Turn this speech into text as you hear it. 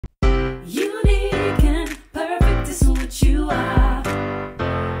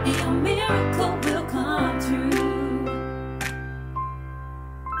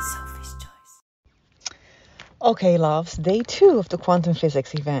Okay, loves, day 2 of the quantum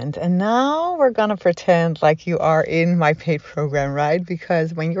physics event. And now we're gonna pretend like you are in my paid program, right?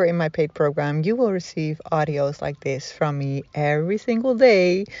 Because when you're in my paid program, you will receive audios like this from me every single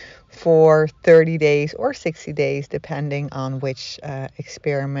day for 30 days or 60 days, depending on which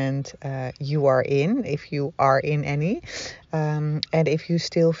experiment you are in, if you are in any. And if you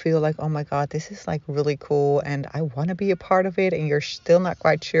still feel like, oh my God, this is like really cool and I want to be a part of it, and you're still not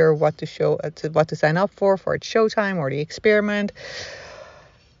quite sure what to sign up for its showtime or the experiment,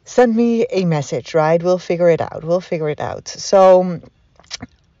 send me a message, right? We'll figure it out. So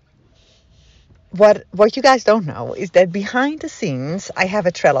what you guys don't know is that behind the scenes, I have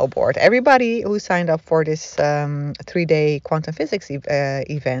a Trello board. Everybody who signed up for this 3-day quantum physics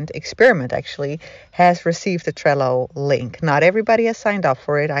event experiment actually has received a Trello link. Not everybody has signed up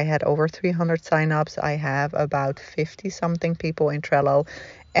for it. I had over 300 signups. I have about 50 something people in Trello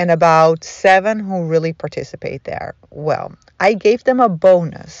and about 7 who really participate there. Well, I gave them a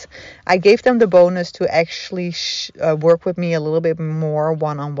bonus. I gave them the bonus to actually work with me a little bit more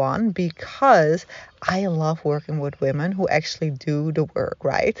one-on-one, because I love working with women who actually do the work,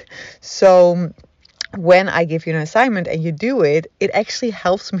 right? So when I give you an assignment and you do it, it actually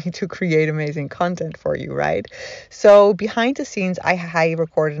helps me to create amazing content for you, right? So behind the scenes, I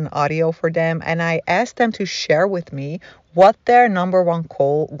recorded an audio for them and I asked them to share with me what their number one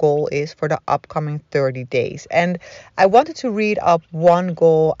goal is for the upcoming 30 days. And I wanted to read up one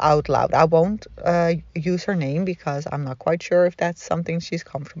goal out loud. I won't use her name because I'm not quite sure if that's something she's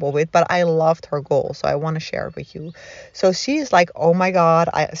comfortable with, but I loved her goal, so I want to share it with you. So she is like, oh my God,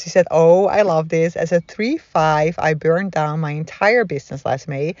 she said, oh, I love this. As a 3-5, I burned down my entire business last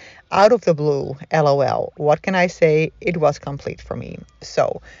May out of the blue. LOL. What can I say? It was complete for me.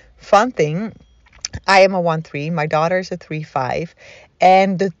 So, fun thing. I am a 1-3. My daughter is a 3-5.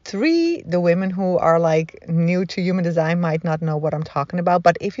 And the women who are like new to human design might not know what I'm talking about.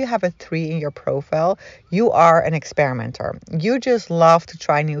 But if you have a 3 in your profile, you are an experimenter. You just love to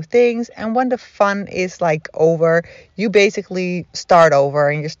try new things. And when the fun is like over, you basically start over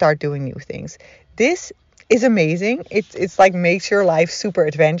and you start doing new things. This is amazing. It's like makes your life super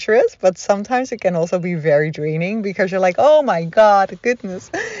adventurous, but sometimes it can also be very draining because you're like, oh my God,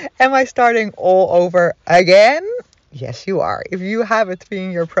 goodness, am I starting all over again? Yes, you are. If you have a 3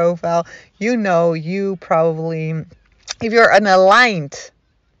 in your profile, you know you probably, if you're an aligned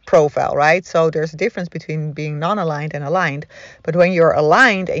profile, right? So there's a difference between being non-aligned and aligned. But when you're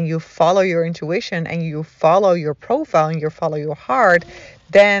aligned and you follow your intuition and you follow your profile and you follow your heart,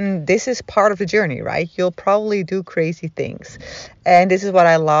 then this is part of the journey, right? You'll probably do crazy things. And this is what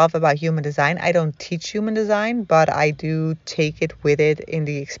I love about human design. I don't teach human design, but I do take it with it in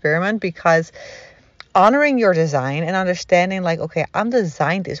the experiment, because honoring your design and understanding like, okay, I'm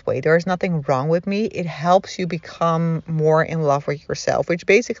designed this way, there is nothing wrong with me, it helps you become more in love with yourself, which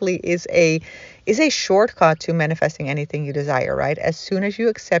basically is a shortcut to manifesting anything you desire, right? As soon as you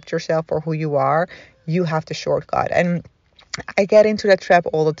accept yourself for who you are, you have the shortcut. And I get into that trap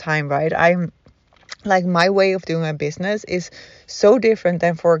all the time, right? I'm like, my way of doing my business is so different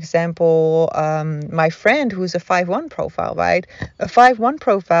than, for example, my friend who's a 5-1 profile, right? A 5-1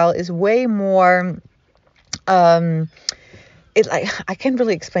 profile is way more um it, like, I can't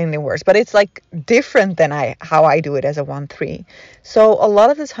really explain it in words, but it's like different than how I do it as a 1-3. So a lot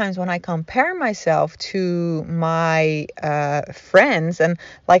of the times when I compare myself to my friends, and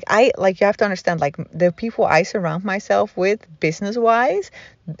like you have to understand, like, the people I surround myself with business wise,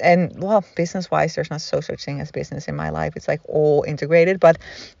 and well, business wise, there's not such thing as business in my life. It's like all integrated. But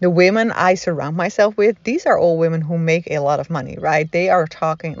the women I surround myself with, these are all women who make a lot of money, right? They are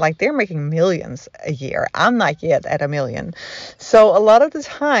talking like they're making millions a year. I'm not yet at a million. So a lot of the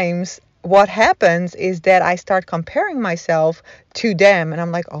times what happens is that I start comparing myself to them and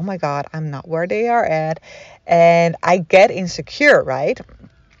I'm like, oh my God, I'm not where they are at. And I get insecure, right?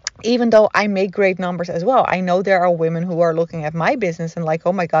 Even though I make great numbers as well. I know there are women who are looking at my business and like,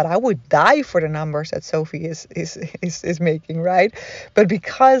 oh my God, I would die for the numbers that Sophie is making, right? But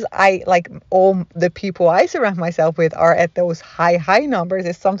because I like all the people I surround myself with are at those high numbers,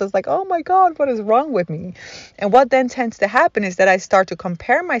 it's sometimes like, oh my God, what is wrong with me? And what then tends to happen is that I start to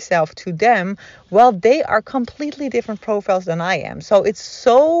compare myself to them. Well, they are completely different profiles than I am. So it's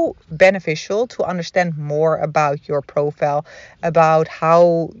so beneficial to understand more about your profile, about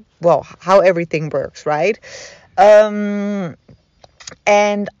how everything works, right? And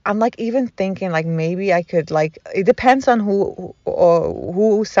I'm like even thinking like maybe I could, like, it depends on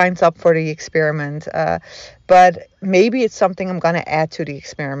who signs up for the experiment, but maybe it's something I'm going to add to the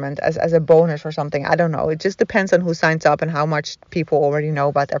experiment as a bonus or something. I don't know. It just depends on who signs up and how much people already know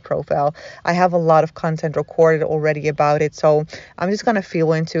about their profile. I have a lot of content recorded already about it, so I'm just going to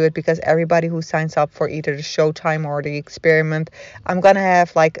feel into it, because everybody who signs up for either the showtime or the experiment, I'm going to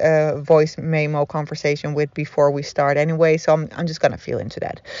have like a voice memo conversation with before we start anyway, so I'm just going to feel into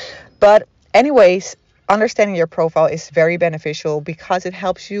that. But anyways, understanding your profile is very beneficial because it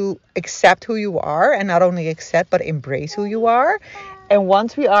helps you accept who you are, and not only accept but embrace who you are. And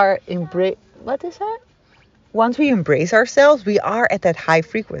once we embrace ourselves, we are at that high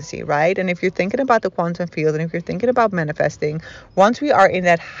frequency, right? And if you're thinking about the quantum field, and if you're thinking about manifesting, once we are in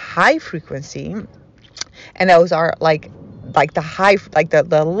that high frequency, and those are like the high, like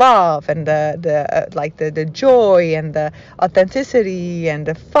the love and the joy and the authenticity and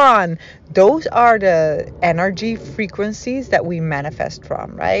the fun, those are the energy frequencies that we manifest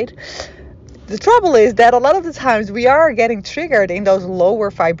from, right? The trouble is that a lot of the times we are getting triggered in those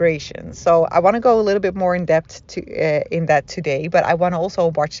lower vibrations. So I want to go a little bit more in depth in that today, but I want to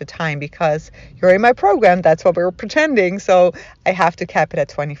also watch the time, because you're in my program. That's what we're pretending. So I have to cap it at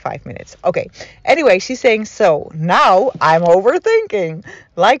 25 minutes. Okay. Anyway, she's saying, so now I'm overthinking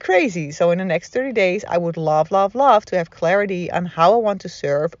like crazy. So in the next 30 days, I would love to have clarity on how I want to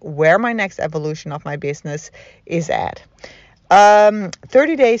serve, where my next evolution of my business is at.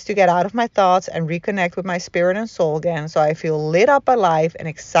 30 days to get out of my thoughts and reconnect with my spirit and soul again, so I feel lit up by life and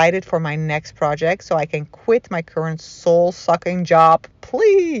excited for my next project, so I can quit my current soul-sucking job,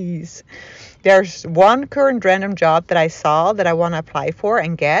 please. There's one current random job that I saw that I want to apply for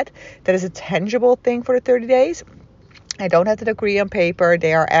and get, that is a tangible thing for the 30 days. I don't have the degree on paper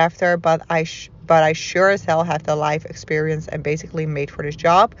they are after, but I sure as hell have the life experience and basically made for this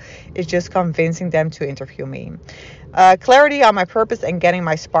job. It's just convincing them to interview me. Clarity on my purpose and getting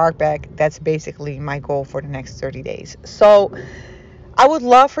my spark back. That's basically my goal for the next 30 days. So I would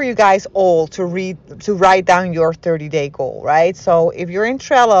love for you guys all to write down your 30-day goal, right? So if you're in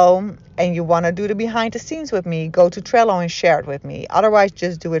Trello and you want to do the behind the scenes with me, go to Trello and share it with me. Otherwise,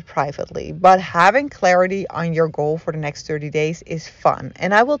 just do it privately. But having clarity on your goal for the next 30 days is fun.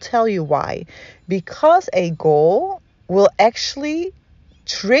 And I will tell you why. Because a goal will actually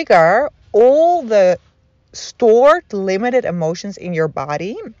trigger all the stored limited emotions in your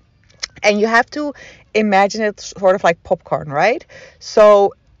body, and you have to imagine it sort of like popcorn, right?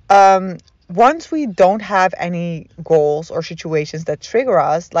 So once we don't have any goals or situations that trigger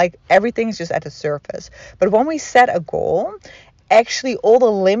us, like everything is just at the surface. But when we set a goal, actually all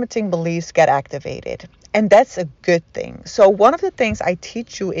the limiting beliefs get activated. And that's a good thing. So one of the things I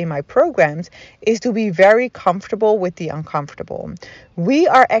teach you in my programs is to be very comfortable with the uncomfortable. We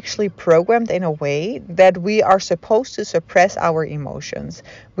are actually programmed in a way that we are supposed to suppress our emotions.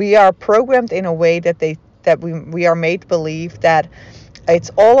 We are programmed in a way that we are made believe that it's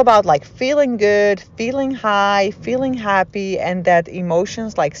all about like feeling good, feeling high, feeling happy, and that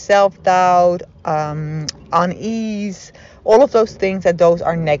emotions like self-doubt, unease, all of those things, that those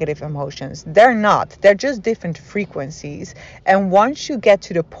are negative emotions. They're not. They're just different frequencies. And once you get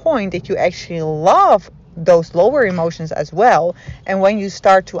to the point that you actually love those lower emotions as well, and when you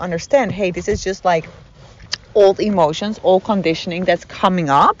start to understand, hey, this is just like old emotions, old conditioning that's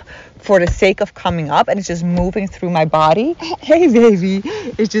coming up for the sake of coming up, and it's just moving through my body. Hey, baby.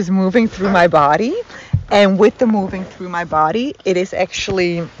 It's just moving through my body. And with the moving through my body, it is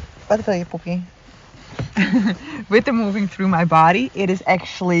actually... Wat wil je, Poppy? With the moving through my body, it is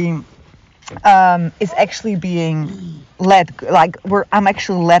actually being I'm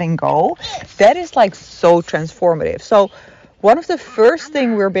actually letting go. That is like so transformative. So one of the first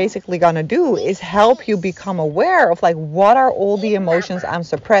thing we're basically gonna do is help you become aware of like, what are all the emotions I'm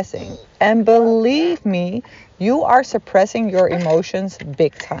suppressing. And believe me, you are suppressing your emotions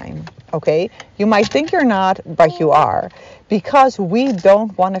big time. Okay, you might think you're not, but you are, because we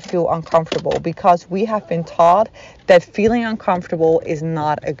don't want to feel uncomfortable, because we have been taught that feeling uncomfortable is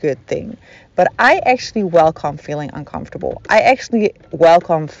not a good thing. But I actually welcome feeling uncomfortable. I actually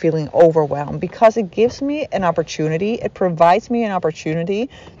welcome feeling overwhelmed, because it gives me an opportunity, it provides me an opportunity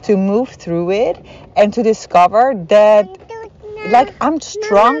to move through it and to discover that like I'm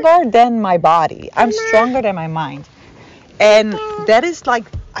stronger than my body. I'm stronger than my mind. And that is like,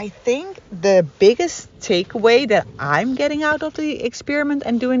 I think, the biggest takeaway that I'm getting out of the experiment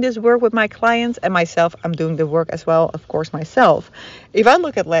and doing this work with my clients and myself. I'm doing the work as well, of course, myself. If I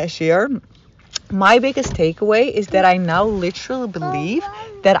look at last year, my biggest takeaway is that I now literally believe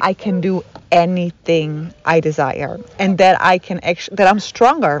that I can do anything I desire, and that I can that I'm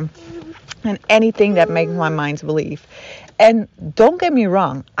stronger than anything that makes my mind believe. And don't get me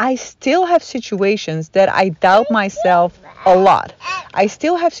wrong, I still have situations that I doubt myself a lot. I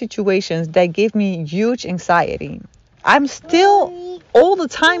still have situations that give me huge anxiety. I'm still all the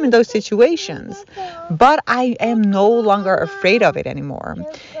time in those situations, but I am no longer afraid of it anymore.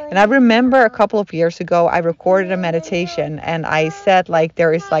 And I remember a couple of years ago, I recorded a meditation and I said, like,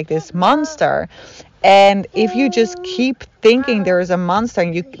 there is like this monster. And if you just keep thinking there is a monster,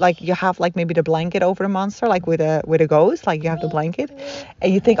 and you have like maybe the blanket over the monster, like with a ghost, like you have the blanket,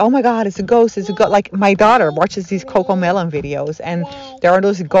 and you think, oh my God, it's a ghost, it's a ghost. Like my daughter watches these Coco Melon videos, and there are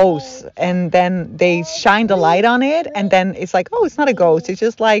those ghosts, and then they shine the light on it, and then it's like, oh, it's not a ghost, it's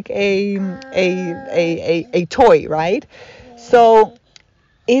just like a toy, right? So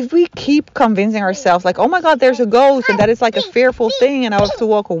if we keep convincing ourselves like, oh my God, there's a ghost and that is like a fearful thing and I have to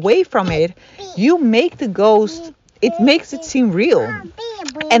walk away from it, you make the ghost, it makes it seem real.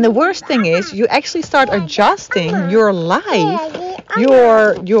 And the worst thing is you actually start adjusting your life,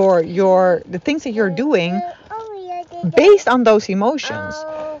 the things that you're doing based on those emotions.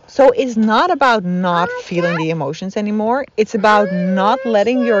 So it's not about not feeling the emotions anymore. It's about not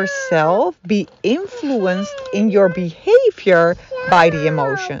letting yourself be influenced in your behavior by the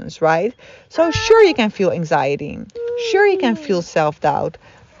emotions, right? So sure, you can feel anxiety. Sure, you can feel self-doubt.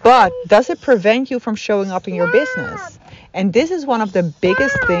 But does it prevent you from showing up in your business? And this is one of the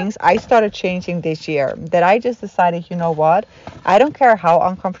biggest things I started changing this year, that I just decided, you know what? I don't care how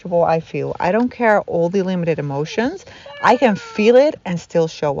uncomfortable I feel. I don't care all the limited emotions. I can feel it and still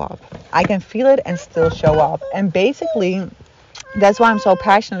show up. I can feel it and still show up. And basically, that's why I'm so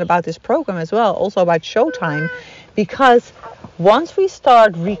passionate about this program as well, also about Showtime, because once we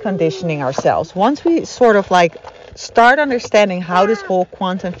start reconditioning ourselves, once we sort of like start understanding how this whole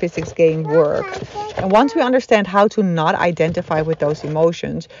quantum physics game works, and once we understand how to not identify with those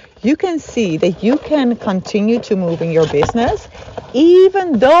emotions, you can see that you can continue to move in your business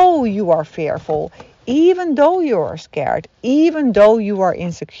even though you are fearful, even though you are scared, even though you are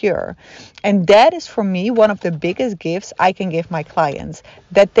insecure. And that is for me one of the biggest gifts I can give my clients,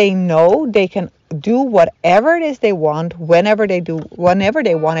 that they know they can do whatever it is they want, whenever they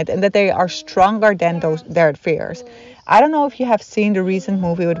want it, and that they are stronger than their fears. I don't know if you have seen the recent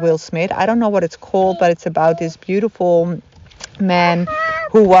movie with Will Smith. I don't know what it's called, but it's about this beautiful man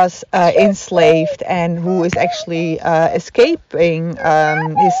who was enslaved and who is actually escaping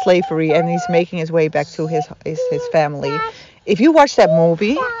his slavery, and he's making his way back to his family. If you watch that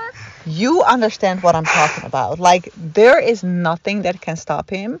movie, you understand what I'm talking about. Like, there is nothing that can stop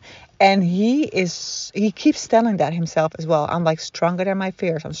him. And he keeps telling that himself as well. I'm like stronger than my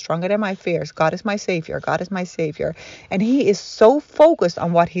fears. I'm stronger than my fears. God is my savior. God is my savior. And he is so focused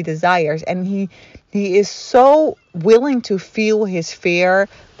on what he desires. And he is so willing to feel his fear,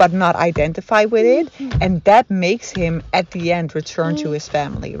 but not identify with it. And that makes him, at the end, return to his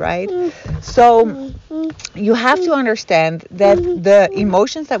family, right? So you have to understand that the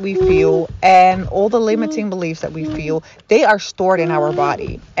emotions that we feel and all the limiting beliefs that we feel, they are stored in our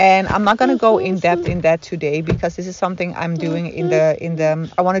body. And I'm not going to go in depth in that today, because this is something I'm doing in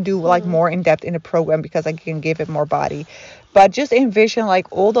the I want to do like more in depth in the program, because I can give it more body. But just envision like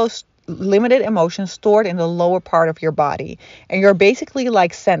all those limited emotions stored in the lower part of your body, and you're basically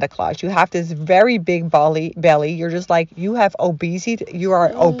like Santa Claus. You have this very big belly. You're just like, you have obesity. You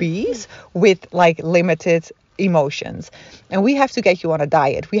are obese with like limited emotions, and we have to get you on a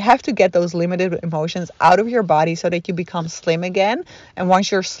diet. We have to get those limited emotions out of your body so that you become slim again. And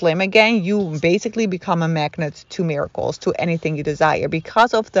once you're slim again, you basically become a magnet to miracles, to anything you desire.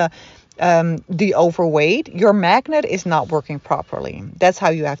 Because of the overweight, your magnet is not working properly. That's how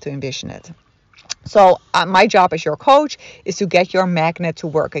you have to envision it. So my job as your coach is to get your magnet to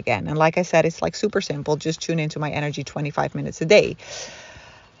work again. And like I said, it's like super simple. Just tune into my energy 25 minutes a day.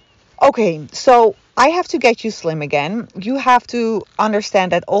 Okay, so I have to get you slim again. You have to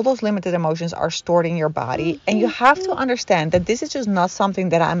understand that all those limited emotions are stored in your body. And you have to understand that this is just not something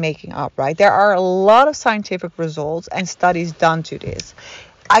that I'm making up, right? There are a lot of scientific results and studies done to this.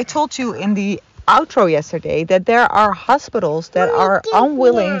 I told you in the outro yesterday that there are hospitals that are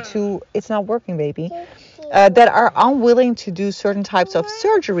unwilling to, it's not working, baby, that are unwilling to do certain types of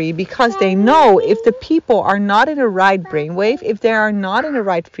surgery, because they know if the people are not in the right brainwave, if they are not in the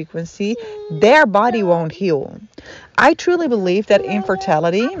right frequency, their body won't heal. I truly believe that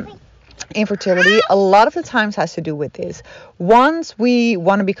infertility a lot of the times has to do with this. Once we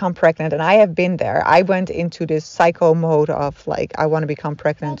want to become pregnant, and I have been there, I went into this psycho mode of like, I want to become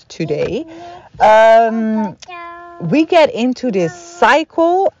pregnant today. we get into this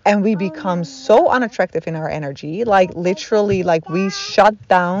cycle and we become so unattractive in our energy, like literally, like we shut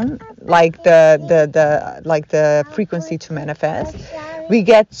down like the frequency to manifest. We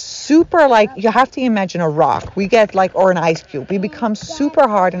get super, like, you have to imagine a rock. We get like, or an ice cube. We become super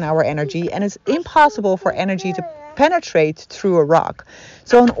hard in our energy, and it's impossible for energy to penetrate through a rock.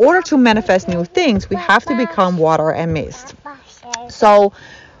 So in order to manifest new things, we have to become water and mist. So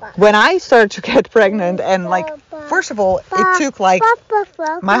when I started to get pregnant, and like, first of all, it took like,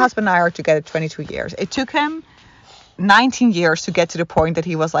 my husband and I are together 22 years. It took him 19 years to get to the point that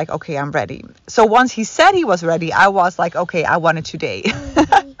he was like, okay, I'm ready. So once he said he was ready, I was like, okay, I want it today.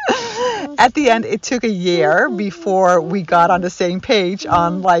 At the end, it took a year before we got on the same page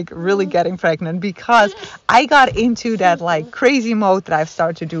on like really getting pregnant, because I got into that like crazy mode that I've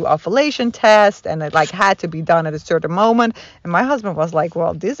started to do ovulation test, and it like had to be done at a certain moment. And my husband was like,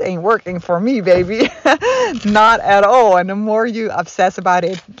 well, this ain't working for me, baby. Not at all. And the more you obsess about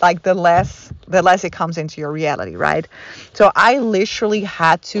it, like the less it comes into your reality, right? So I literally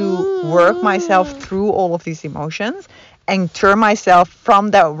had to work myself through all of these emotions and turn myself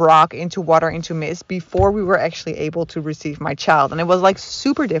from that rock into water, into mist, before we were actually able to receive my child. And it was like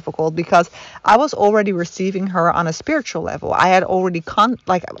super difficult, because I was already receiving her on a spiritual level. I had already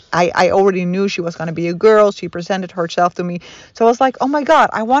I already knew she was going to be a girl. She presented herself to me. So I was like, oh my God,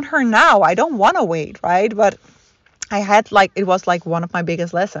 I want her now. I don't want to wait, right? But I had like, it was like one of my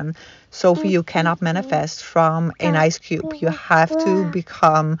biggest lessons. Sophie, you cannot manifest from an ice cube. You have to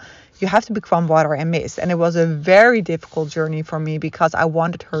become water and mist. And it was a very difficult journey for me, because I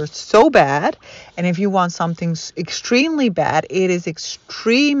wanted her so bad. And if you want something extremely bad, it is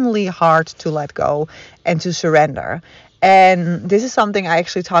extremely hard to let go and to surrender. And this is something I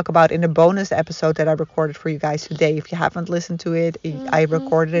actually talk about in the bonus episode that I recorded for you guys today. If you haven't listened to it, I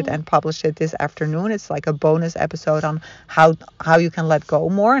recorded it and published it this afternoon. It's like a bonus episode on how you can let go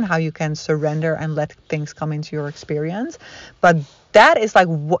more, and how you can surrender and let things come into your experience. But that is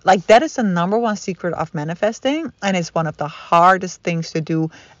that is the number one secret of manifesting, and it's one of the hardest things to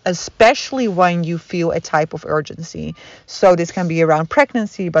do, especially when you feel a type of urgency. So this can be around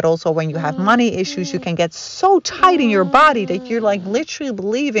pregnancy, but also when you have money issues, you can get so tight in your body that you're like literally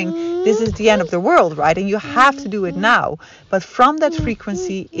believing this is the end of the world, right? And you have to do it now. But from that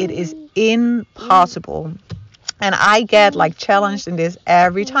frequency, it is impossible. And I get like challenged in this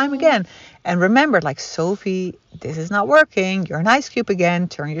every time again. And remember, like, Sophie, this is not working. You're an ice cube again.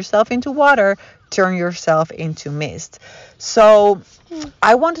 Turn yourself into water. Turn yourself into mist. So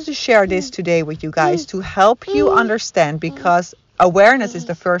I wanted to share this today with you guys to help you understand, because awareness is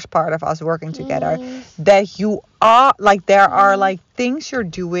the first part of us working together, that you are like, there are like things you're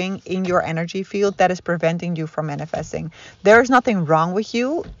doing in your energy field that is preventing you from manifesting. There is nothing wrong with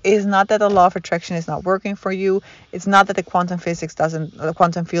you. It's not that the law of attraction is not working for you. It's not that the quantum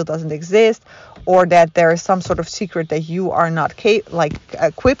field doesn't exist, or that there is some sort of secret that you are not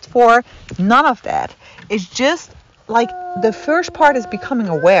equipped for. None of that. It's just like, the first part is becoming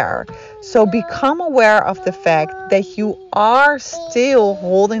aware. So become aware of the fact that you are still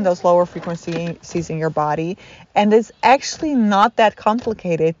holding those lower frequencies in your body. And it's actually not that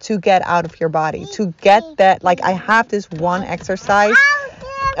complicated to get out of your body, to get that. Like, I have this one exercise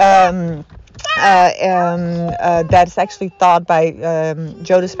that's actually taught by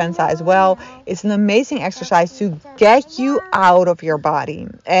Joe Dispenza as well. It's an amazing exercise to get you out of your body,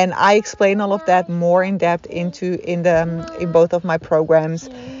 and I explain all of that more in depth in both of my programs.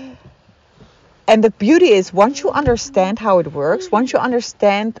 And the beauty is, once you understand how it works, once you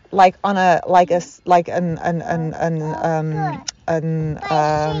understand once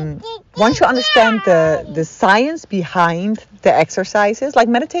you understand the science behind the exercises, like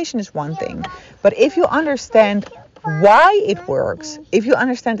meditation is one thing, but if you understand why it works, if you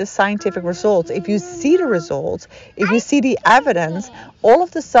understand the scientific results, if you see the results, if you see the evidence, all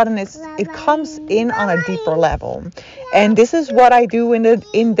of a sudden it comes in on a deeper level. And this is what I do in the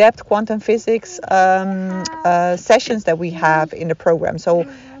in-depth quantum physics sessions that we have in the program.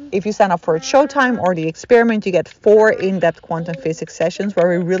 So if you sign up for a Showtime or the experiment, you get 4 in-depth quantum physics sessions where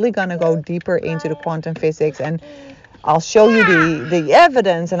we're really going to go deeper into the quantum physics, and I'll show you the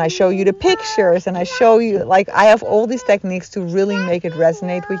evidence, and I show you the pictures, and I show you, like, I have all these techniques to really make it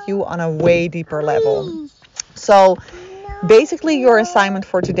resonate with you on a way deeper level. So basically your assignment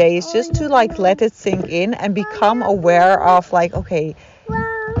for today is just to like let it sink in and become aware of like, okay,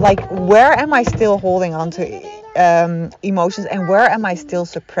 like, where am I still holding on to emotions, and where am I still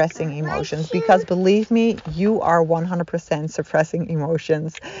suppressing emotions? Because believe me, you are 100% suppressing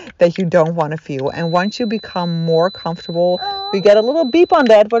emotions that you don't want to feel. And once you become more comfortable, we get a little beep on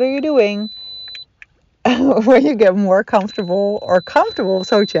that. What are you doing? when you get more comfortable,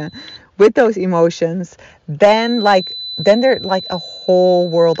 Socha, with those emotions, then there like a whole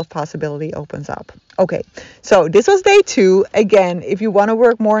world of possibility opens up. Okay, so this was day 2. Again, if you want to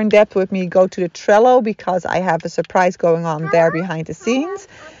work more in depth with me, go to the Trello, because I have a surprise going on there behind the scenes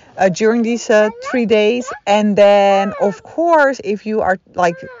during these 3 days. And then, of course, if you are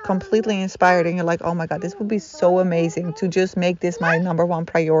like completely inspired and you're like, oh my God, this would be so amazing to just make this my number 1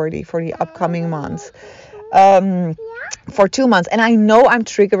 priority for the upcoming months. For 2 months. And I know I'm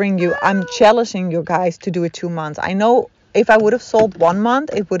triggering you. I'm challenging you guys to do it 2 months. I know if I would have sold 1 month,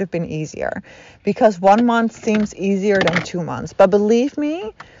 it would have been easier, because 1 month seems easier than 2 months. But believe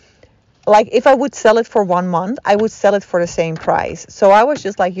me, like if I would sell it for 1 month, I would sell it for the same price. So I was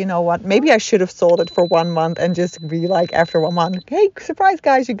just like, you know what, maybe I should have sold it for 1 month and just be like, after 1 month, hey, surprise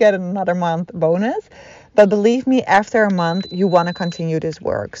guys, you get another month bonus. But believe me, after a month, you want to continue this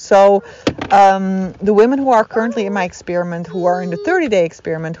work. So the women who are currently in my experiment, who are in the 30-day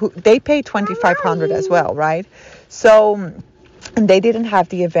experiment, they pay $2,500 as well, right? So, and they didn't have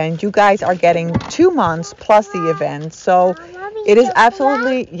the event. You guys are getting 2 months plus the event. So it is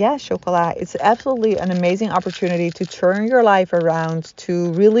absolutely, yeah, chocolat. It's absolutely an amazing opportunity to turn your life around,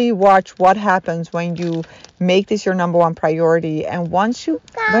 to really watch what happens when you make this your number 1 priority. And once you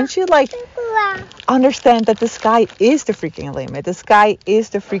like understand that the sky is the freaking limit. The sky is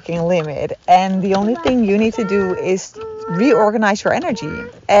the freaking limit. And the only thing you need to do is reorganize your energy.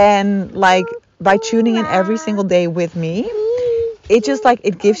 And like by tuning in every single day with me, it just like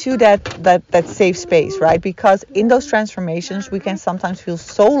it gives you that safe space, right? Because in those transformations we can sometimes feel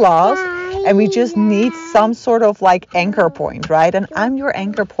so lost, and we just need some sort of like anchor point, right? And I'm your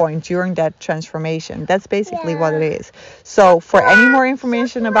anchor point during that transformation. That's basically what it is. So for any more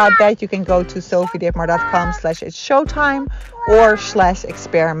information about that, you can go to sophieditmar.com/it's-showtime or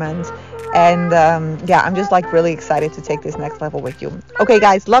 /experiment. And yeah, I'm just like really excited to take this next level with you. Okay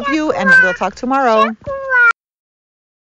guys, love you, and we'll talk tomorrow.